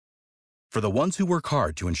For the ones who work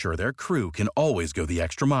hard to ensure their crew can always go the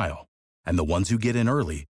extra mile, and the ones who get in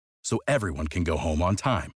early so everyone can go home on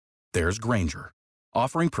time, there's Grainger,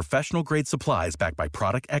 offering professional-grade supplies backed by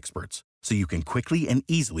product experts so you can quickly and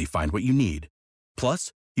easily find what you need.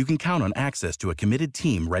 Plus, you can count on access to a committed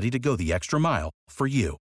team ready to go the extra mile for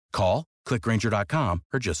you. Call, click Grainger.com,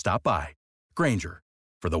 or just stop by. Grainger,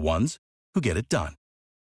 for the ones who get it done.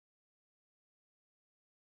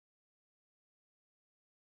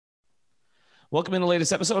 Welcome in the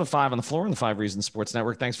latest episode of Five on the Floor on the Five Reasons Sports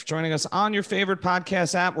Network. Thanks for joining us on your favorite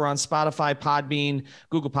podcast app. We're on Spotify, Podbean,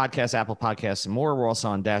 Google Podcasts, Apple Podcasts, and more. We're also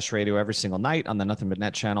on Dash Radio every single night on the Nothing But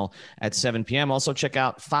Net channel at 7 p.m. Also, check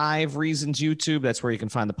out Five Reasons YouTube. That's where you can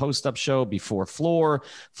find the post-up show before Floor,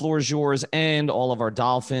 Floor's Yours, and all of our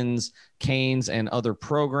Dolphins, Canes, and other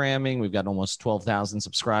programming. We've got almost 12,000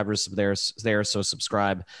 subscribers there, so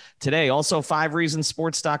subscribe today. Also,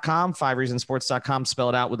 5reasonsports.com, 5reasonsports.com, spell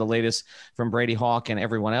it out with the latest from Brady Hawk and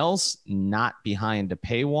everyone else, not behind a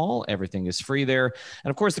paywall. Everything is free there.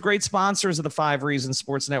 And of course, the great sponsors of the Five Reasons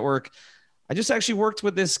Sports Network. I just actually worked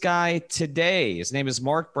with this guy today. His name is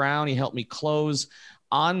Mark Brown. He helped me close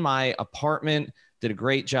on my apartment, did a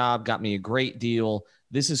great job, got me a great deal.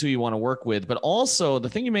 This is who you want to work with. But also, the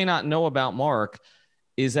thing you may not know about Mark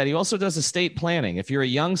is that he also does estate planning. If you're a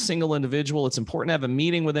young single individual, it's important to have a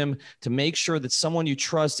meeting with him to make sure that someone you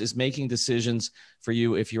trust is making decisions for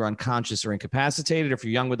you if you're unconscious or incapacitated. If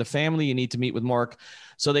you're young with a family, you need to meet with Mark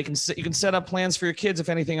so you can set up plans for your kids if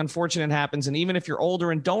anything unfortunate happens. And even if you're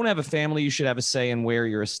older and don't have a family, you should have a say in where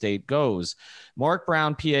your estate goes. Mark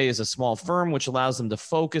Brown, PA, is a small firm which allows them to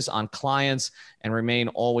focus on clients and remain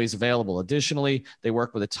always available. Additionally, they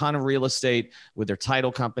work with a ton of real estate with their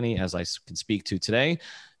title company, as I can speak to today.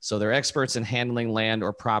 So they're experts in handling land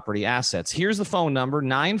or property assets. Here's the phone number,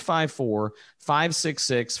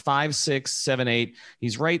 954-566-5678.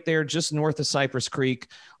 He's right there just north of Cypress Creek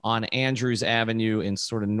on Andrews Avenue in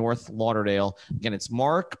sort of North Lauderdale. Again, it's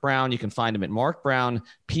Mark Brown. You can find him at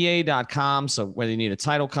markbrownpa.com. So whether you need a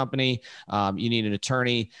title company, you need an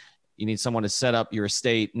attorney, you need someone to set up your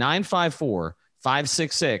estate,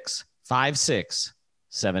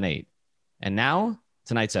 954-566-5678. And now,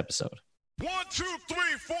 tonight's episode. 1, 2, 3,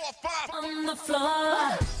 4, 5 on the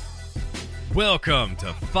floor. Welcome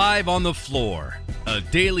to Five on the Floor, a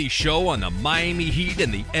daily show on the Miami Heat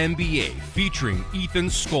and the NBA featuring Ethan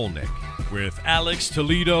Skolnick with Alex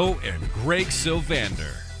Toledo and Greg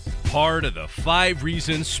Sylvander, part of the Five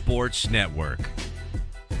Reasons Sports Network.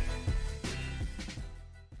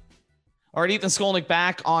 All right, Ethan Skolnick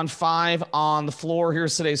back on Five on the Floor.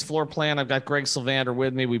 Here's today's floor plan. I've got Greg Sylvander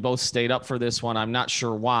with me. We both stayed up for this one. I'm not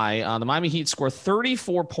sure why. The Miami Heat scored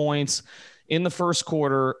 34 points in the first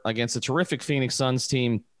quarter against a terrific Phoenix Suns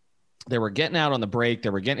team. They were getting out on the break. They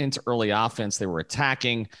were getting into early offense. They were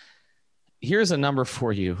attacking. Here's a number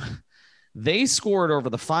for you. They scored over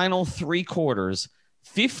the final three quarters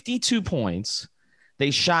 52 points.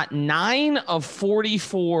 They shot 9 of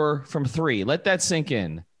 44 from three. Let that sink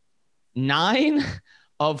in. 9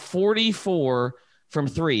 of 44 from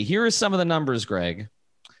three. Here are some of the numbers, Greg.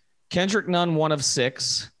 Kendrick Nunn, 1 of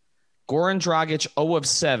 6. Goran Dragic, 0 of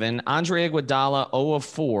 7. Andre Iguodala, 0 of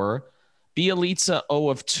 4. Bjelica, 0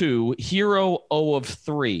 of 2. Hero, 0 of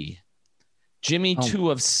 3. Jimmy,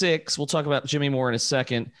 2 of 6. We'll talk about Jimmy more in a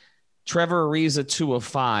second. Trevor Ariza, 2 of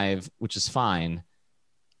 5, which is fine.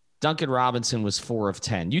 Duncan Robinson was 4 of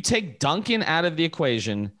 10. You take Duncan out of the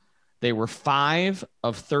equation, they were 5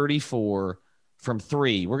 of 34 from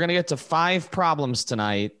three. We're going to get to 5 problems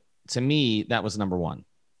tonight. To me, that was number 1.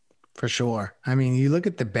 For sure. I mean, you look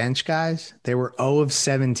at the bench guys, they were 0 of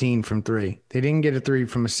 17 from three. They didn't get a three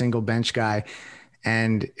from a single bench guy,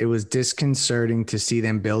 and it was disconcerting to see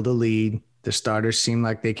them build a lead. The starters seemed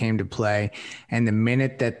like they came to play, and the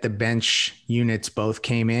minute that the bench units both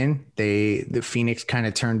came in, the Phoenix kind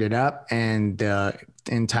of turned it up, and the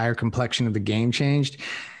entire complexion of the game changed.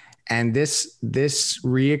 And this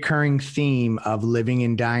reoccurring theme of living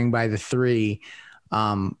and dying by the three,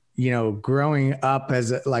 growing up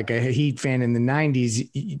as a Heat fan in the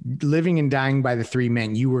 90s, living and dying by the three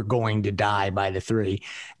meant you were going to die by the three.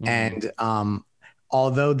 Mm-hmm. And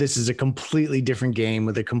although this is a completely different game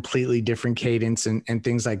with a completely different cadence and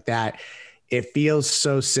things like that, it feels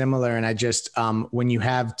so similar. And I just, when you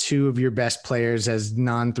have 2 of your best players as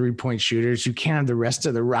non-3-point shooters, you can't have the rest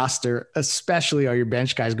of the roster, especially all your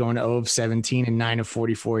bench guys, going to 0 of 17 and 9 of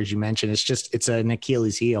 44, as you mentioned. It's an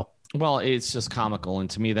Achilles heel. Well, it's just comical. And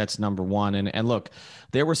to me, that's number one. And look,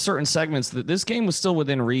 there were certain segments that this game was still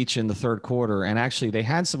within reach in the third quarter. And actually, they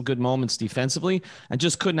had some good moments defensively and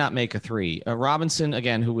just could not make a three. Robinson,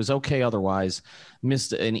 again, who was okay otherwise,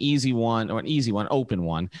 missed an open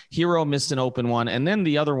one. Hero missed an open one. And then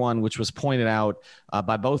the other one, which was pointed out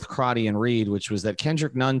by both Crotty and Reed, which was that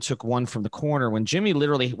Kendrick Nunn took one from the corner when Jimmy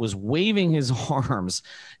literally was waving his arms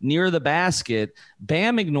near the basket.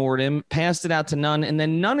 Bam ignored him, passed it out to Nunn, and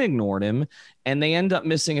then Nunn ignored him, and they end up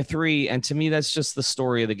missing a three. And to me, that's just the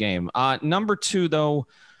story of the game. Number two, though,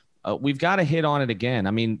 we've got to hit on it again.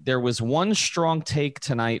 I mean, there was one strong take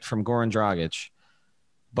tonight from Goran Dragic,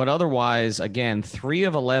 but otherwise, again, 3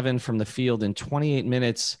 of 11 from the field in 28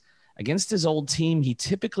 minutes against his old team. He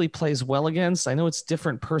typically plays well against. I know it's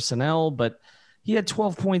different personnel, but he had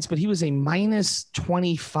 12 points, but he was a minus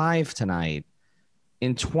 25 tonight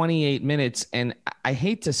in 28 minutes. And I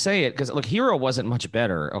hate to say it because, look, Hero wasn't much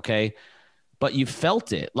better, okay? But you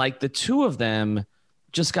felt it. Like the two of them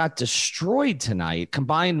just got destroyed tonight,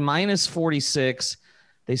 combined minus 46.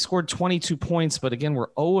 They scored 22 points, but again, we're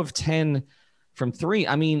 0 of 10 from three.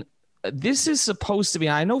 I mean, this is supposed to be,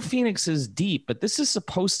 I know Phoenix is deep, but this is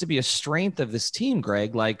supposed to be a strength of this team,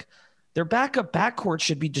 Greg. Like their backup backcourt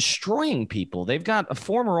should be destroying people. They've got a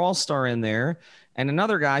former All-Star in there and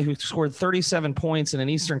another guy who scored 37 points in an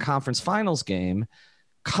Eastern Conference Finals game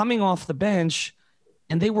coming off the bench,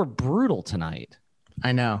 and they were brutal tonight.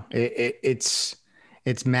 I know. It's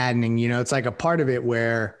maddening. You know, it's like a part of it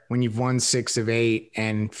where when you've won 6 of 8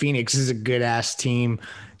 and Phoenix is a good ass team,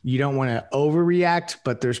 you don't want to overreact,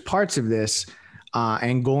 but there's parts of this.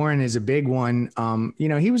 And Goran is a big one. You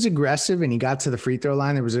know, he was aggressive and he got to the free throw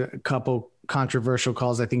line. There was a couple controversial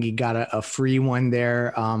calls. I think he got a free one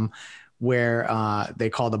there where they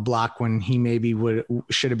called a block when he maybe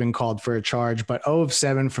should have been called for a charge, but 0 of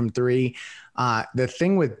 7 from 3. The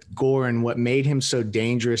thing with Goran, what made him so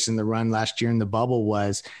dangerous in the run last year in the bubble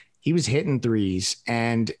was he was hitting threes.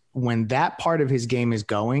 And when that part of his game is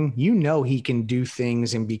going, you know, he can do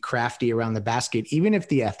things and be crafty around the basket. Even if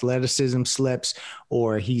the athleticism slips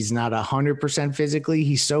or he's not 100% physically,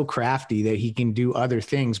 he's so crafty that he can do other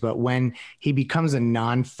things. But when he becomes a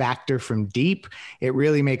non-factor from deep, it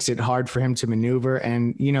really makes it hard for him to maneuver.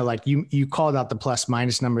 And, you know, like you called out the plus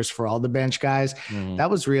minus numbers for all the bench guys. Mm-hmm. That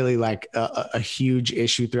was really like a huge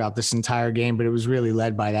issue throughout this entire game, but it was really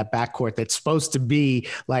led by that backcourt that's supposed to be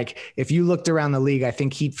like, if you looked around the league, I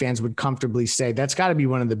think Heat fans would comfortably say that's got to be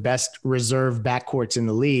one of the best reserve backcourts in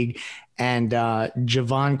the league. And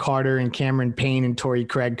Javon Carter and Cameron Payne and Torrey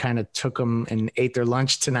Craig kind of took them and ate their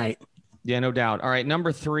lunch tonight. Yeah, no doubt. All right,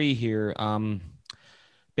 number 3 here. Bam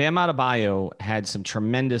Adebayo had some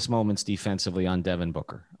tremendous moments defensively on Devin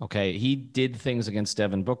Booker. Okay, he did things against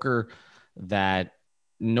Devin Booker that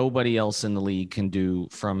nobody else in the league can do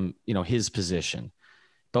from, you know, his position.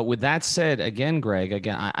 But with that said, again, Greg,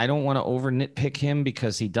 I don't want to over nitpick him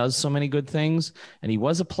because he does so many good things, and he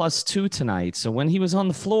was a +2 tonight. So when he was on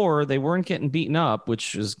the floor, they weren't getting beaten up,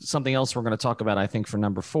 which is something else we're going to talk about, I think, for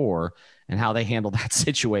number 4 and how they handled that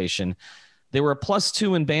situation. They were a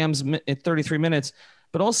 +2 in Bam's 33 minutes,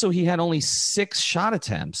 but also he had only 6 shot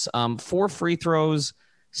attempts, 4 free throws,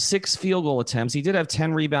 6 field goal attempts. He did have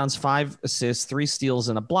 10 rebounds, 5 assists, 3 steals,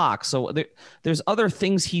 and a block. So there's other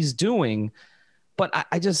things he's doing. But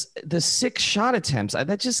I just, the 6 shot attempts,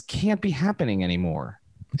 that just can't be happening anymore.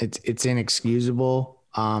 It's inexcusable.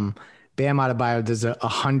 Bam Adebayo does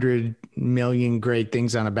 100 million great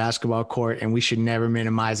things on a basketball court, and we should never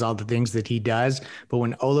minimize all the things that he does. But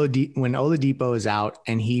when Oladipo is out,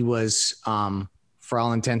 and he was, for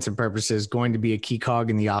all intents and purposes, going to be a key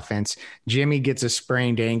cog in the offense, Jimmy gets a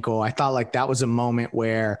sprained ankle. I thought like that was a moment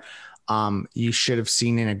where you should have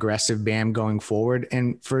seen an aggressive Bam going forward.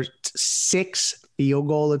 And for 6 field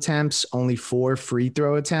goal attempts, only 4 free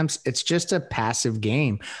throw attempts, it's just a passive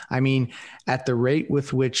game. I mean, at the rate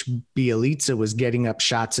with which Bjelica was getting up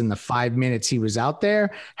shots in the 5 minutes he was out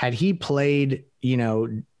there, had he played,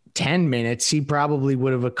 10 minutes, he probably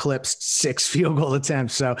would have eclipsed 6 field goal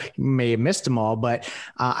attempts. So he may have missed them all, but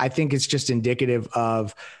I think it's just indicative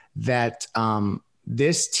of that.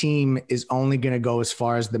 This team is only going to go as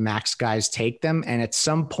far as the max guys take them. And at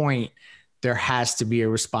some point there has to be a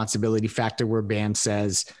responsibility factor where Bam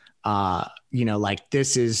says, like,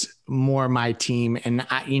 this is more my team. And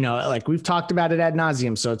like we've talked about it ad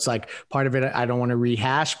nauseum. So it's like part of it, I don't want to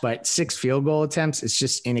rehash, but 6 field goal attempts, it's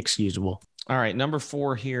just inexcusable. All right. Number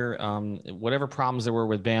 4 here. Whatever problems there were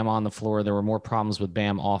with Bam on the floor, there were more problems with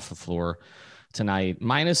Bam off the floor tonight.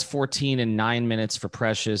 -14 in 9 minutes for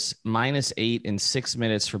Precious, -8 in 6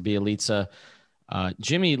 minutes for Bjelica.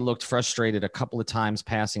 Jimmy looked frustrated a couple of times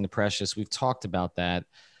passing to Precious. We've talked about that.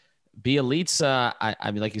 Bielitsa,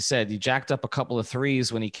 I mean, like you said, he jacked up a couple of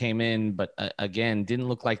threes when he came in, but again, didn't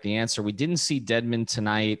look like the answer. We didn't see Dedmon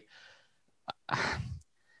tonight.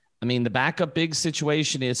 I mean, the backup big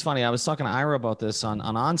situation is funny. I was talking to Ira about this on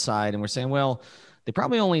Onside, and we're saying, well, they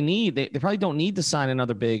probably they probably don't need to sign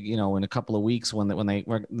another big, in a couple of weeks when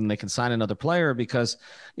they can sign another player, because,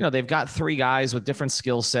 they've got three guys with different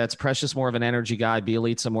skill sets. Precious more of an energy guy,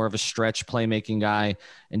 Bielitsa more of a stretch playmaking guy,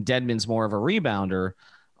 and Dedmon's more of a rebounder.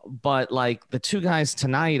 But like the two guys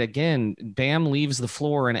tonight, again, Bam leaves the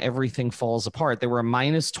floor and everything falls apart. They were a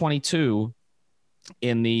minus 22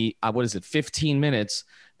 in the 15 minutes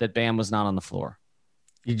that Bam was not on the floor.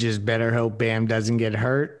 You just better hope Bam doesn't get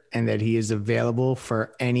hurt and that he is available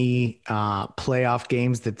for any playoff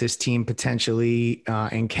games that this team potentially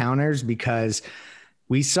encounters, because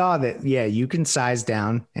we saw that, you can size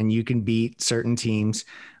down and you can beat certain teams.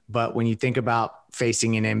 But when you think about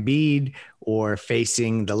facing an Embiid or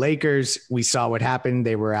facing the Lakers, we saw what happened.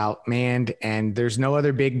 They were outmanned, and there's no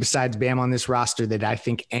other big besides Bam on this roster that I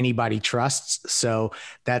think anybody trusts. So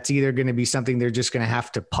that's either going to be something they're just going to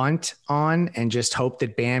have to punt on and just hope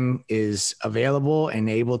that Bam is available and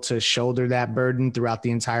able to shoulder that burden throughout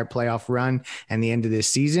the entire playoff run and the end of this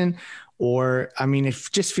season. Or, I mean, it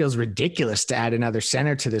just feels ridiculous to add another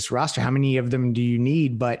center to this roster. How many of them do you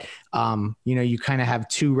need? But, you kind of have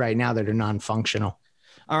two right now that are non-functional.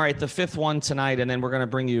 All right, the fifth one tonight, and then we're going to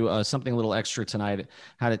bring you something a little extra tonight.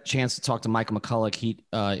 Had a chance to talk to Michael McCulloch, Heat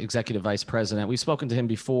Executive Vice President. We've spoken to him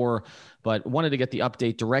before, but wanted to get the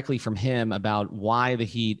update directly from him about why the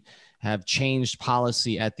Heat have changed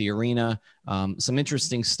policy at the arena. Some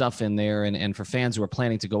interesting stuff in there. And for fans who are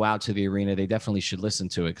planning to go out to the arena, they definitely should listen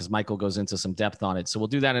to it because Michael goes into some depth on it. So we'll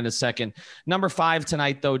do that in a second. Number 5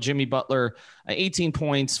 tonight, though, Jimmy Butler, 18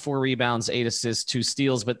 points, 4 rebounds, 8 assists, 2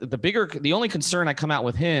 steals. But the only concern I come out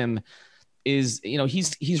with him is,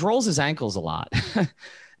 he's rolls his ankles a lot.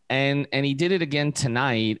 And he did it again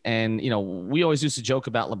tonight. And, we always used to joke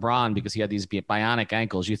about LeBron because he had these bionic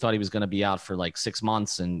ankles. You thought he was going to be out for like 6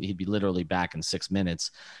 months and he'd be literally back in 6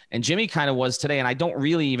 minutes. And Jimmy kind of was today. And I don't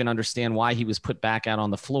really even understand why he was put back out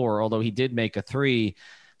on the floor, although he did make a 3.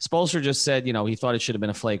 Spoelstra just said, he thought it should have been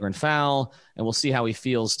a flagrant foul, and we'll see how he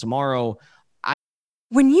feels tomorrow.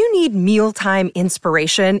 When you need mealtime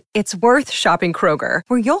inspiration, it's worth shopping Kroger,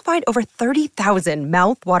 where you'll find over 30,000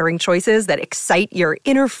 mouth-watering choices that excite your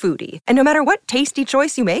inner foodie. And no matter what tasty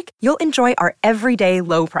choice you make, you'll enjoy our everyday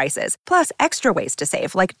low prices, plus extra ways to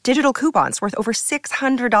save, like digital coupons worth over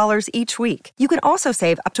 $600 each week. You can also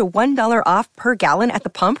save up to $1 off per gallon at the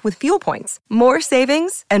pump with fuel points. More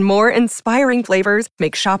savings and more inspiring flavors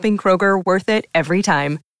make shopping Kroger worth it every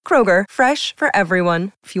time. Kroger, fresh for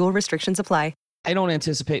everyone. Fuel restrictions apply. I don't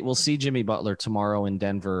anticipate we'll see Jimmy Butler tomorrow in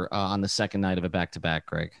Denver on the second night of a back-to-back,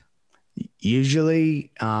 Greg.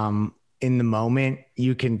 Usually in the moment,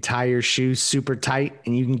 you can tie your shoes super tight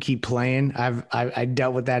and you can keep playing. I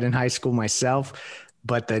dealt with that in high school myself.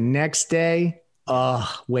 But the next day,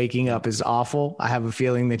 waking up is awful. I have a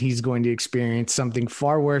feeling that he's going to experience something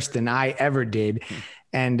far worse than I ever did.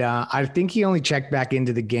 And I think he only checked back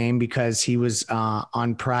into the game because he was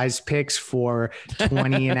on Prize Picks for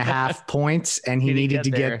 20 and a half points, and he needed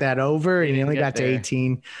to get that over, and he only got to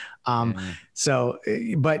 18. So,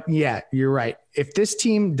 but yeah, you're right. If this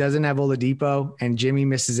team doesn't have Oladipo and Jimmy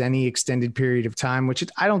misses any extended period of time, which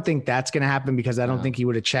I don't think that's going to happen because I don't think he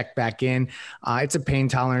would have checked back in. It's a pain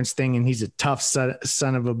tolerance thing, and he's a tough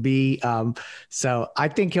son of a bee. So I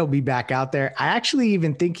think he'll be back out there. I actually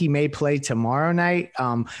even think he may play tomorrow night.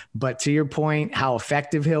 But to your point, how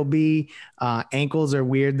effective he'll be, ankles are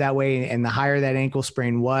weird that way. And the higher that ankle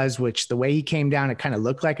sprain was, which the way he came down, it kind of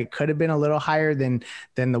looked like it could have been a little higher than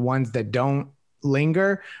the ones that don't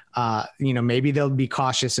linger. Maybe they'll be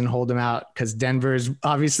cautious and hold him out because Denver is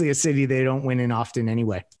obviously a city they don't win in often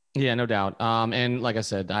anyway. Yeah, no doubt. And like I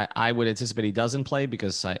said, I would anticipate he doesn't play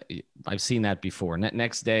because I've seen that before.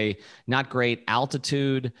 Next day, not great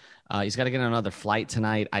altitude. He's got to get on another flight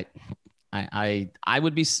tonight. I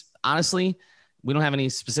would be, honestly, we don't have any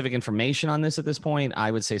specific information on this at this point. I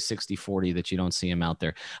would say 60-40 that you don't see him out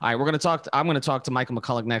there. All right, I'm going to talk to Michael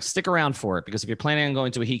McCulloch next. Stick around for it because if you're planning on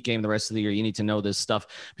going to a Heat game the rest of the year, you need to know this stuff.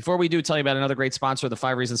 Before we do, tell you about another great sponsor of the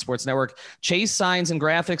 5 Reasons Sports Network, Chase Signs and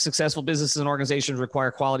Graphics. Successful businesses and organizations require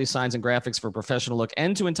quality signs and graphics for professional look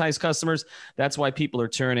and to entice customers. That's why people are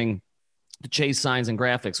turning to Chase Signs and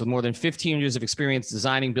Graphics. With more than 15 years of experience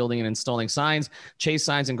designing, building, and installing signs, Chase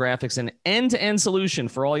Signs and Graphics, an end-to-end solution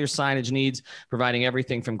for all your signage needs, providing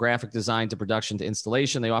everything from graphic design to production to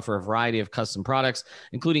installation. They offer a variety of custom products,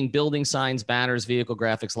 including building signs, banners, vehicle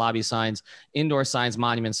graphics, lobby signs, indoor signs,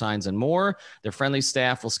 monument signs, and more. Their friendly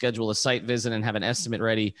staff will schedule a site visit and have an estimate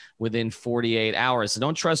ready within 48 hours. So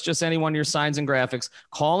don't trust just anyone your signs and graphics.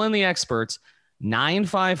 Call in the experts,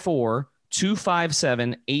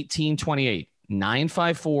 954-257-1828,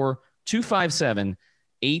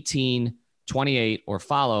 954-257-1828, or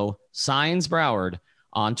follow Signs Broward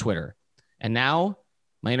on Twitter. And now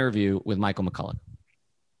my interview with Michael McCulloch.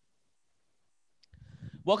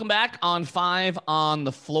 Welcome back on 5 on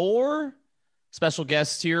the Floor. Special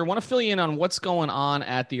guests here. I want to fill you in on what's going on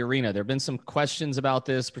at the arena. There have been some questions about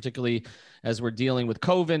this, particularly as we're dealing with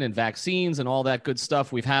COVID and vaccines and all that good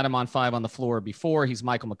stuff. We've had him on 5 on the Floor before. He's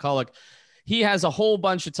Michael McCulloch. He has a whole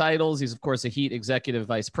bunch of titles. He's, of course, a Heat executive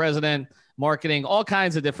vice president, marketing, all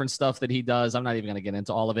kinds of different stuff that he does. I'm not even going to get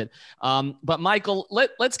into all of it. But Michael,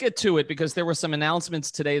 let's get to it, because there were some announcements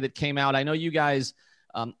today that came out. I know you guys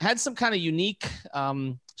had some kind of unique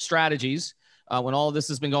strategies when all of this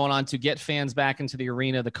has been going on to get fans back into the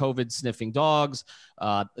arena, the COVID sniffing dogs,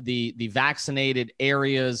 the vaccinated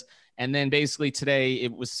areas. And then basically today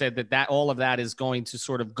it was said that all of that is going to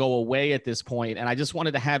sort of go away at this point. And I just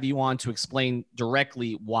wanted to have you on to explain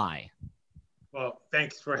directly why. Well,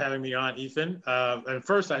 thanks for having me on, Ethan. And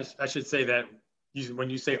first, I should say that when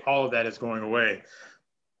you say all of that is going away,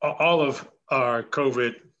 all of our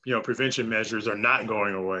COVID prevention measures are not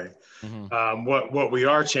going away. Mm-hmm. What we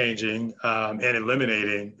are changing and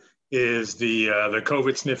eliminating is the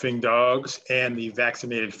COVID sniffing dogs and the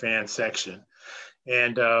vaccinated fan section.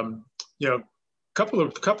 And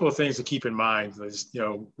couple of things to keep in mind is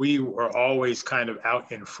we were always kind of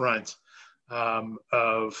out in front of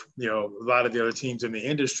a lot of the other teams in the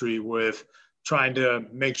industry with trying to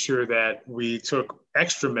make sure that we took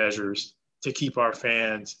extra measures to keep our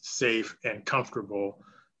fans safe and comfortable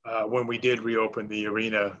when we did reopen the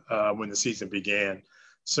arena when the season began.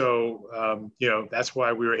 So, that's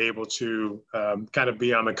why we were able to kind of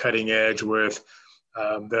be on the cutting edge with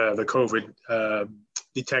the COVID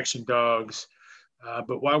detection dogs.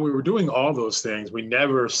 But while we were doing all those things, we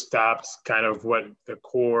never stopped kind of what the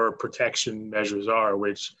core protection measures are,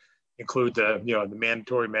 which include the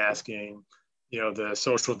mandatory masking, the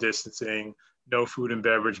social distancing, no food and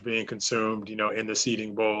beverage being consumed, in the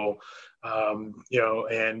seating bowl,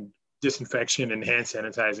 and disinfection and hand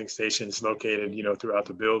sanitizing stations located, throughout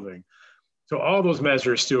the building. So all those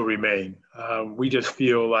measures still remain. We just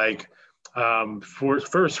feel like, for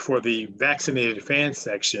the vaccinated fan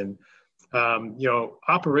section,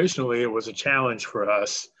 operationally, it was a challenge for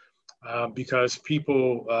us because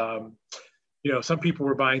people, some people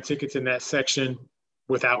were buying tickets in that section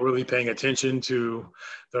without really paying attention to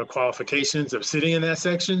the qualifications of sitting in that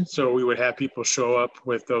section. So we would have people show up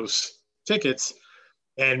with those tickets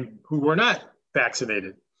and who were not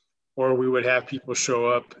vaccinated, or we would have people show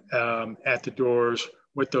up at the doors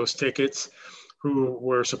with those tickets who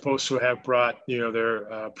were supposed to have brought,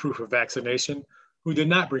 their proof of vaccination, who did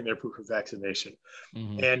not bring their proof of vaccination.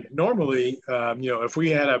 Mm-hmm. And normally, if we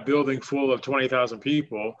had a building full of 20,000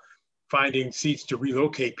 people, finding seats to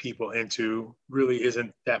relocate people into really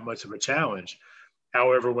isn't that much of a challenge.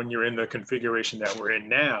 However, when you're in the configuration that we're in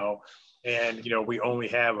now, and we only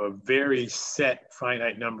have a very set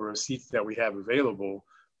finite number of seats that we have available,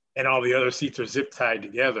 and all the other seats are zip tied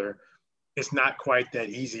together, it's not quite that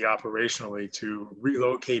easy operationally to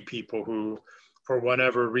relocate people who, for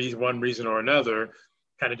one reason or another,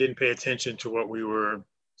 kind of didn't pay attention to what we were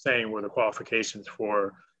saying were the qualifications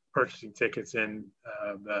for purchasing tickets in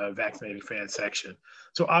the vaccinated fan section.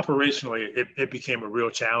 So operationally, it became a real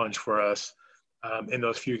challenge for us in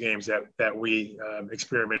those few games that we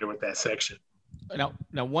experimented with that section.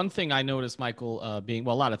 Now, one thing I noticed, Michael, a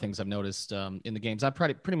lot of things I've noticed in the games. I've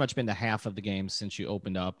pretty much been to half of the games since you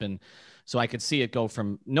opened up, and so I could see it go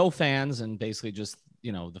from no fans and basically just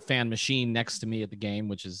the fan machine next to me at the game,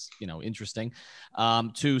 which is interesting,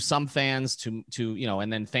 to some fans, to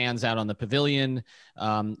and then fans out on the pavilion,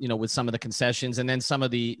 with some of the concessions, and then some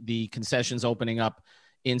of the concessions opening up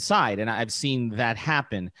inside, and I've seen that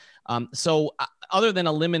happen. So other than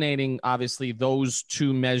eliminating obviously those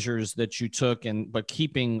two measures that you took, but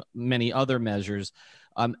keeping many other measures,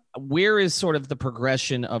 where is sort of the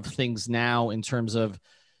progression of things now in terms of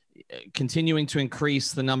continuing to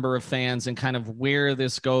increase the number of fans and kind of where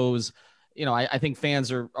this goes? I think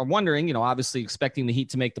fans are wondering, obviously expecting the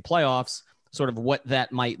Heat to make the playoffs, sort of what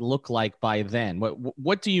that might look like by then.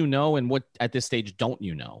 What do you know, and what at this stage don't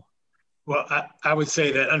you know? Well, I would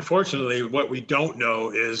say that unfortunately, what we don't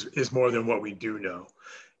know is more than what we do know.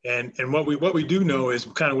 And what we do know is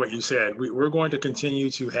kind of what you said. We're going to continue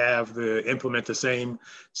to implement the same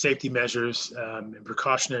safety measures and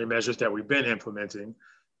precautionary measures that we've been implementing,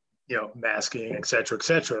 masking, et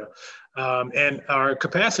cetera. And our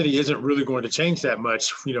capacity isn't really going to change that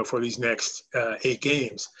much, for these next 8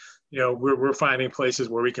 games. We're finding places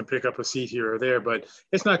where we can pick up a seat here or there, but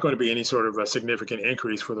it's not going to be any sort of a significant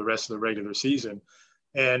increase for the rest of the regular season.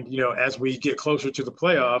 And, as we get closer to the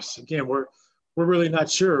playoffs, again, we're really not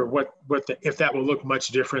sure if that will look much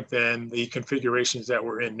different than the configurations that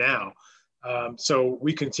we're in now. So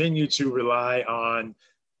we continue to rely on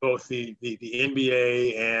both the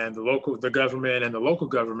NBA and the government and the local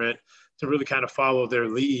government to really kind of follow their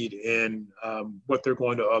lead in what they're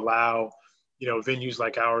going to allow, venues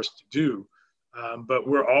like ours to do. But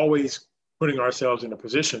we're always putting ourselves in a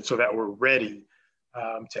position so that we're ready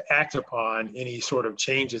to act upon any sort of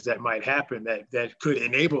changes that might happen that could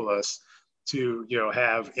enable us to,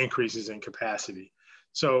 have increases in capacity.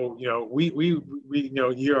 So, we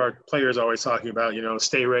hear our players always talking about,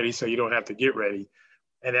 stay ready so you don't have to get ready.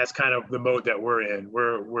 And that's kind of the mode that we're in.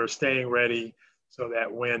 We're staying ready so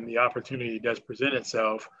that when the opportunity does present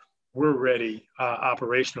itself, we're ready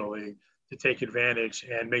operationally to take advantage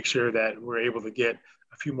and make sure that we're able to get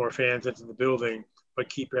a few more fans into the building, but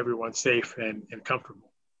keep everyone safe and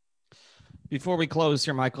comfortable. Before we close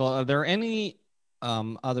here, Michael, are there any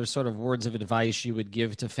other sort of words of advice you would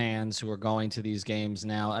give to fans who are going to these games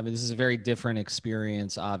now? I mean, this is a very different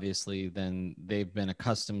experience, obviously, than they've been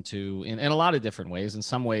accustomed to in a lot of different ways. In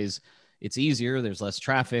some ways, it's easier. There's less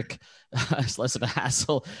traffic. It's less of a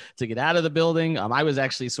hassle to get out of the building. I was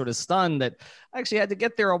actually sort of stunned that I actually had to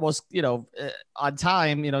get there almost, on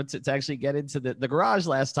time, to actually get into the garage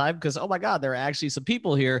last time because, oh my God, there are actually some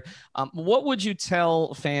people here. What would you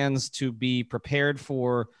tell fans to be prepared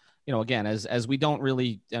for? Again, as we don't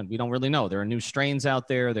really know, there are new strains out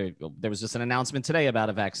there. There was just an announcement today about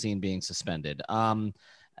a vaccine being suspended.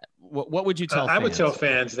 What would you tell fans? I would tell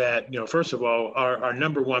fans that, first of all, our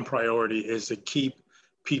number one priority is to keep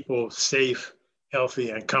people safe,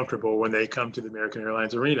 healthy, and comfortable when they come to the American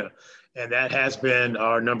Airlines Arena. And that has been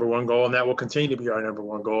our number one goal, and that will continue to be our number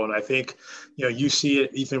one goal. And I think, you see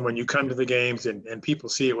it, Ethan, when you come to the games, and people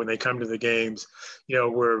see it when they come to the games.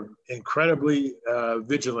 We're incredibly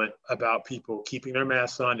vigilant about people keeping their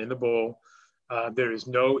masks on in the bowl. There is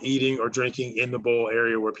no eating or drinking in the bowl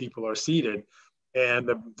area where people are seated. And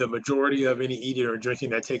the majority of any eating or drinking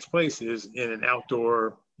that takes place is in an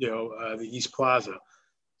outdoor, the East Plaza.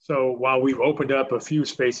 So while we've opened up a few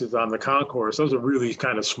spaces on the concourse, those are really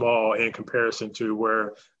kind of small in comparison to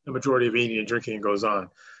where the majority of eating and drinking goes on.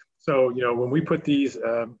 So, when we put these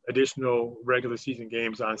additional regular season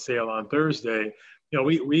games on sale on Thursday,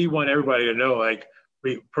 we want everybody to know,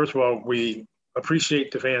 first of all, we appreciate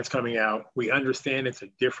the fans coming out. We understand it's a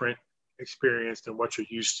different experience than what you're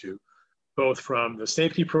used to, both from the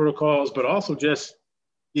safety protocols, but also just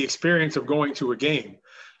the experience of going to a game.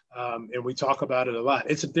 And we talk about it a lot.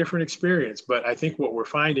 It's a different experience, but I think what we're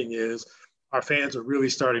finding is our fans are really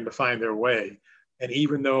starting to find their way. And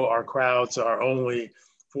even though our crowds are only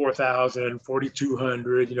 4,000,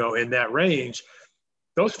 4,200, in that range,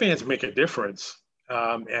 those fans make a difference.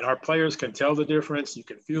 And our players can tell the difference. You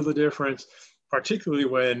can feel the difference, particularly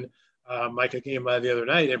when, like a game the other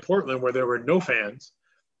night in Portland where there were no fans.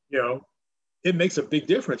 It makes a big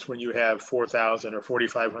difference when you have 4,000 or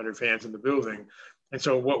 4,500 fans in the building. And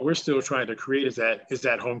so what we're still trying to create is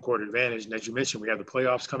that home court advantage. And as you mentioned, we have the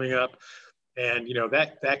playoffs coming up, and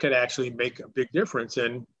that could actually make a big difference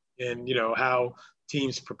in how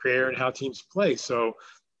teams prepare and how teams play. So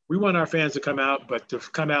we want our fans to come out, but to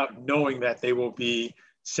come out knowing that they will be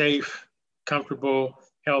safe, comfortable,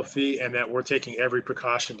 healthy, and that we're taking every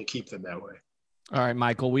precaution to keep them that way. All right,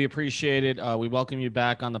 Michael, we appreciate it. We welcome you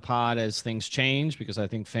back on the pod as things change, because I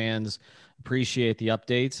think fans appreciate the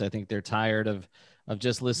updates. I think they're tired of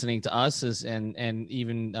just listening to us and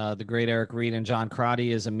even the great Eric Reed and John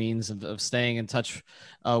Crotty as a means of staying in touch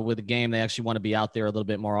with the game. They actually want to be out there a little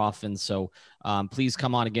bit more often. So please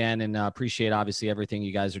come on again, and appreciate obviously everything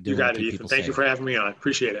you guys are doing. You got it, Ethan. Thank you for having me on.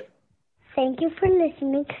 Appreciate it. Thank you for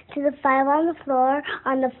listening to the Five on the Floor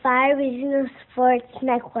on the Five Regional Sports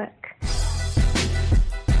Network.